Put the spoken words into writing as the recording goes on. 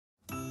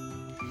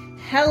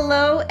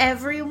Hello,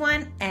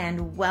 everyone,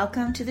 and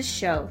welcome to the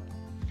show.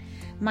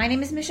 My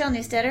name is Michelle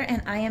Neustetter,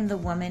 and I am the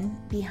woman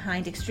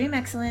behind Extreme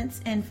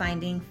Excellence and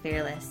Finding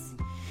Fearless.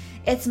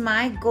 It's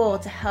my goal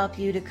to help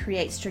you to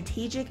create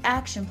strategic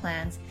action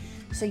plans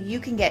so you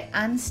can get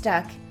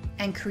unstuck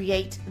and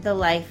create the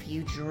life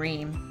you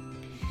dream.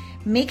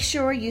 Make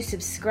sure you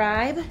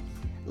subscribe,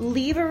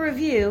 leave a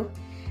review,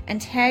 and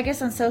tag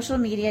us on social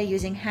media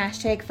using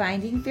hashtag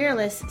Finding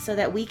Fearless so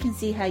that we can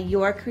see how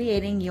you're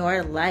creating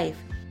your life.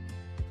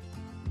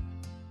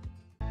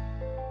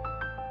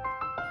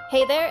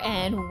 Hey there,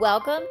 and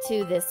welcome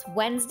to this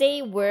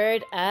Wednesday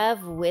Word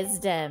of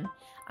Wisdom.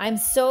 I'm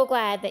so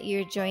glad that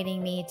you're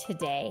joining me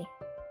today.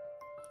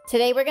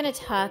 Today we're going to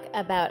talk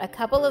about a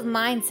couple of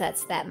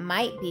mindsets that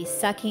might be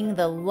sucking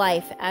the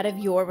life out of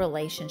your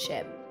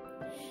relationship.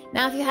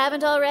 Now, if you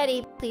haven't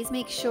already, please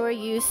make sure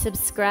you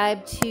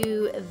subscribe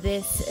to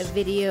this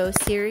video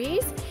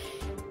series.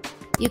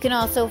 You can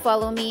also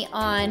follow me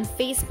on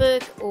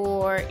Facebook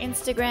or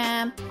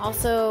Instagram.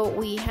 Also,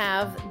 we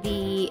have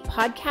the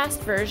podcast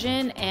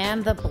version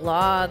and the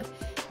blog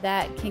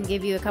that can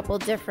give you a couple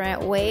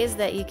different ways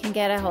that you can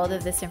get a hold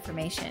of this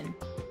information.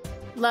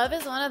 Love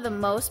is one of the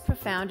most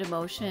profound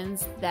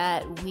emotions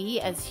that we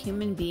as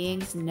human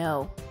beings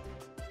know.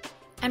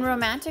 And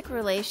romantic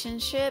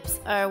relationships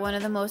are one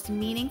of the most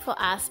meaningful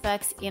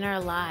aspects in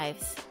our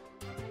lives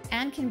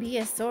and can be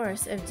a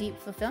source of deep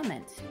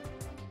fulfillment.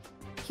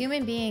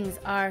 Human beings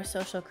are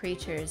social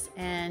creatures,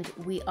 and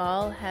we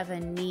all have a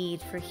need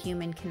for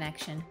human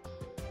connection.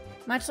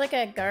 Much like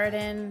a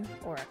garden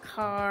or a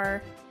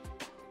car,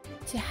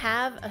 to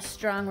have a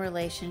strong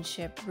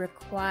relationship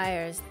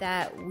requires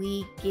that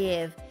we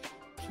give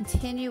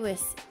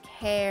continuous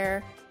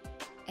care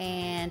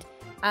and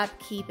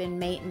upkeep and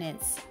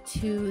maintenance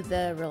to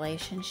the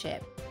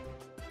relationship.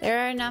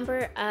 There are a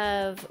number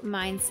of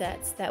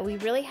mindsets that we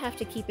really have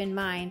to keep in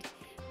mind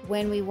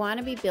when we want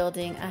to be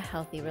building a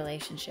healthy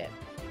relationship.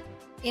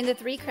 In the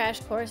 3 crash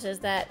courses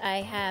that I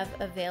have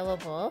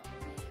available,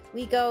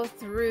 we go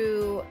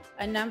through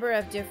a number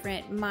of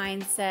different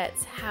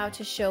mindsets, how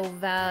to show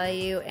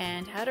value,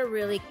 and how to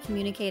really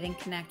communicate and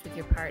connect with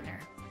your partner.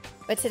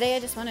 But today I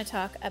just want to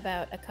talk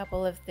about a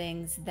couple of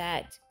things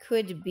that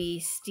could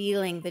be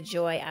stealing the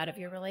joy out of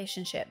your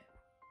relationship.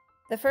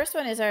 The first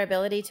one is our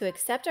ability to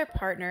accept our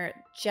partner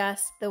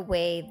just the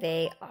way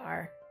they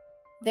are.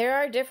 There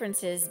are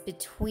differences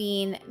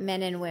between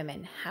men and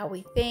women, how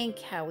we think,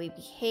 how we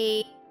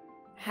behave,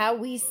 how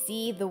we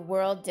see the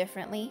world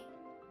differently.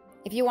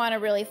 If you want a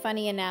really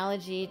funny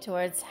analogy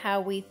towards how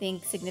we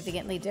think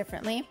significantly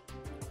differently,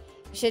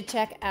 you should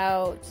check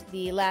out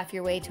the Laugh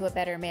Your Way to a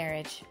Better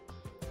Marriage.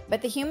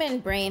 But the human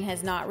brain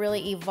has not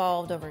really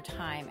evolved over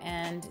time,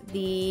 and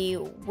the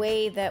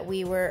way that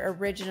we were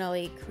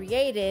originally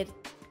created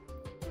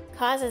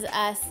causes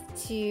us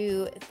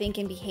to think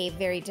and behave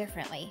very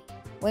differently.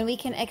 When we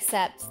can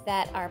accept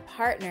that our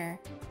partner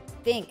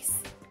thinks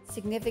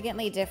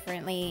significantly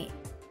differently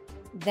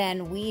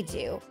than we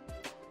do,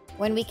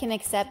 when we can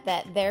accept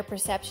that their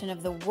perception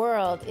of the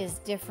world is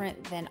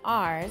different than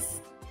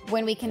ours,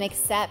 when we can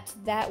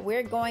accept that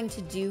we're going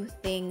to do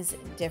things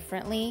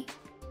differently,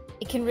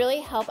 it can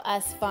really help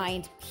us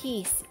find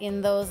peace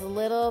in those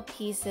little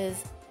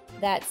pieces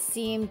that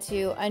seem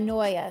to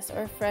annoy us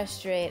or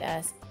frustrate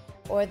us,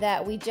 or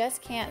that we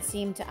just can't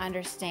seem to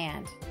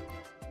understand.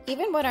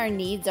 Even what our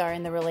needs are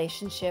in the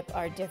relationship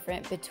are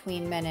different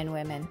between men and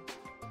women,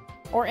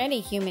 or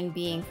any human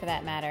being for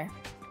that matter.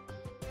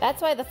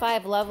 That's why the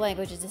 5 love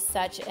languages is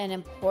such an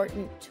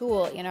important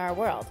tool in our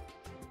world.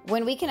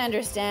 When we can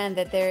understand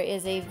that there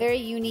is a very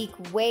unique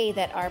way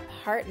that our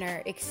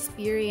partner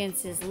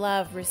experiences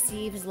love,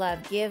 receives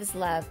love, gives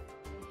love,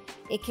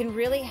 it can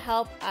really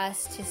help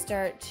us to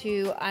start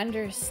to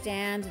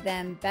understand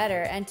them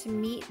better and to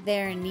meet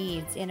their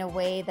needs in a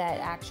way that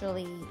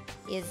actually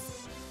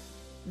is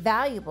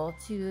valuable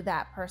to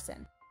that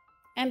person.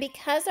 And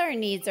because our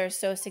needs are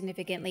so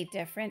significantly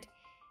different,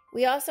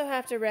 we also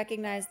have to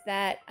recognize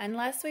that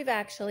unless we've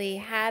actually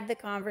had the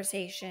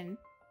conversation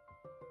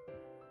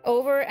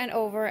over and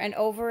over and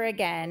over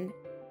again,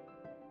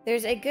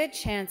 there's a good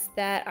chance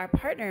that our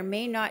partner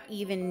may not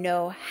even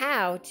know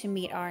how to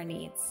meet our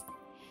needs.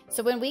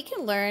 So when we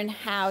can learn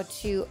how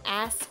to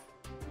ask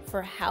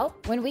for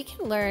help, when we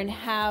can learn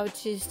how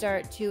to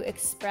start to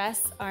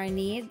express our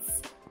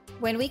needs,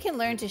 when we can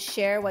learn to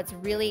share what's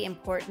really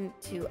important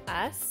to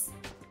us,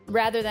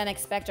 rather than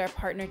expect our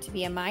partner to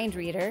be a mind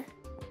reader,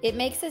 it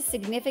makes a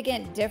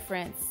significant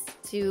difference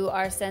to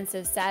our sense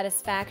of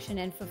satisfaction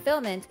and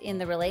fulfillment in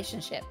the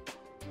relationship.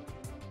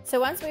 So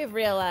once we've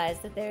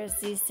realized that there's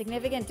these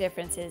significant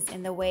differences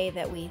in the way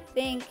that we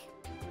think,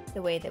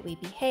 the way that we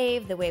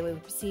behave, the way we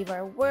perceive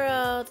our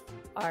world,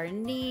 our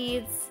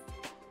needs,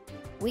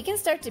 we can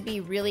start to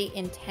be really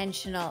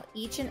intentional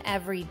each and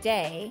every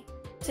day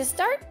to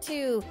start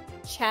to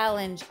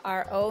challenge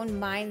our own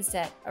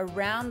mindset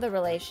around the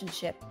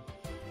relationship,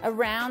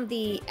 around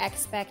the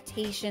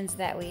expectations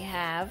that we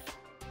have,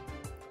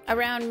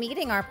 around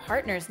meeting our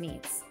partner's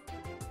needs.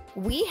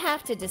 We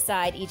have to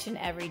decide each and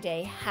every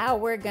day how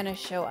we're going to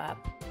show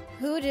up,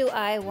 Who do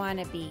I want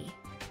to be?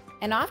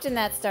 And often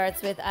that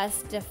starts with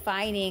us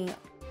defining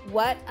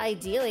what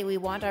ideally we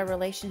want our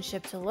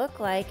relationship to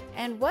look like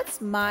and what's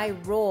my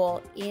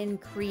role in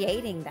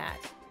creating that.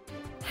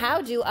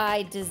 How do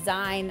I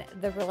design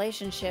the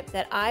relationship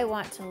that I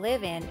want to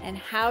live in, and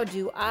how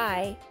do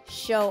I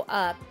show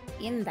up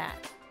in that?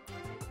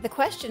 The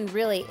question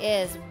really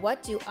is,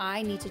 what do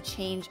I need to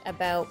change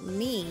about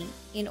me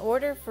in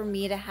order for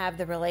me to have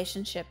the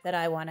relationship that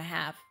I want to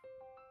have?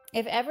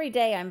 If every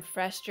day I'm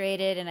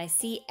frustrated and I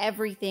see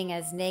everything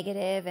as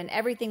negative and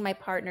everything my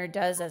partner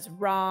does as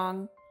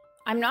wrong,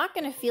 I'm not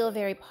going to feel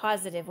very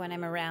positive when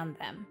I'm around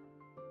them.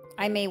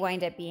 I may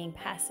wind up being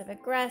passive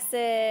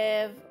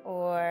aggressive,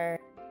 or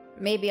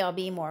maybe I'll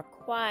be more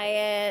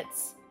quiet,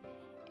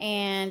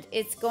 and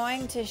it's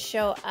going to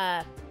show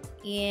up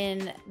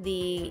in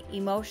the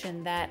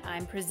emotion that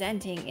I'm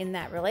presenting in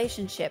that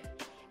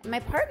relationship.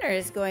 My partner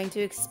is going to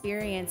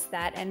experience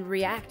that and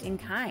react in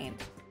kind,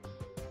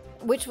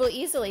 which will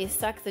easily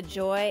suck the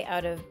joy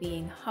out of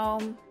being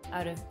home,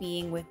 out of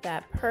being with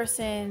that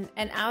person,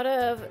 and out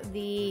of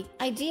the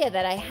idea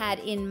that I had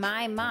in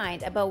my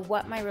mind about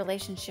what my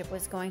relationship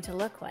was going to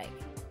look like.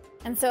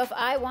 And so if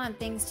I want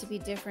things to be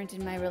different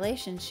in my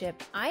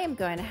relationship, I am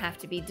going to have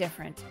to be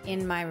different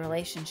in my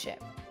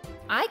relationship.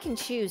 I can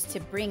choose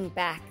to bring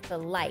back the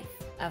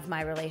life of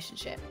my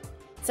relationship.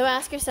 So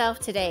ask yourself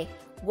today,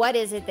 what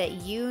is it that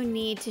you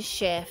need to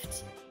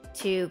shift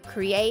to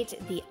create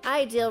the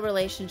ideal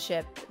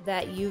relationship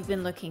that you've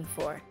been looking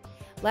for?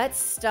 Let's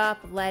stop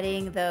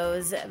letting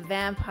those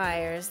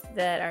vampires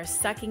that are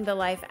sucking the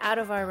life out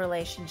of our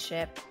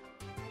relationship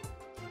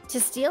to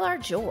steal our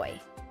joy.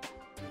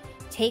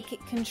 Take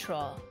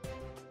control.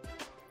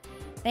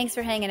 Thanks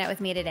for hanging out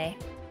with me today.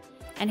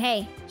 And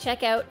hey,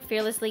 check out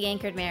Fearlessly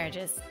Anchored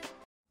Marriages.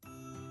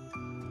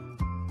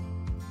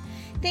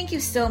 Thank you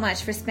so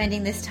much for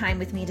spending this time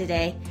with me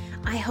today.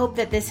 I hope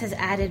that this has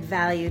added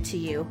value to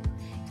you.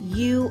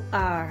 You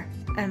are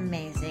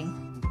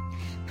amazing.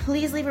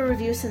 Please leave a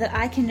review so that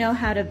I can know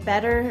how to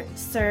better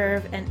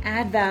serve and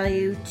add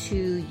value to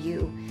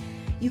you.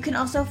 You can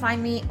also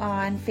find me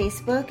on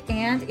Facebook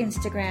and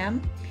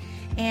Instagram,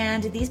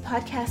 and these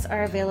podcasts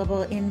are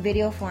available in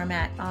video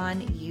format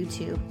on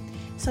YouTube.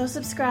 So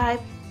subscribe,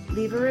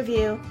 leave a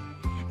review,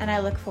 and I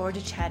look forward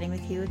to chatting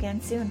with you again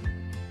soon.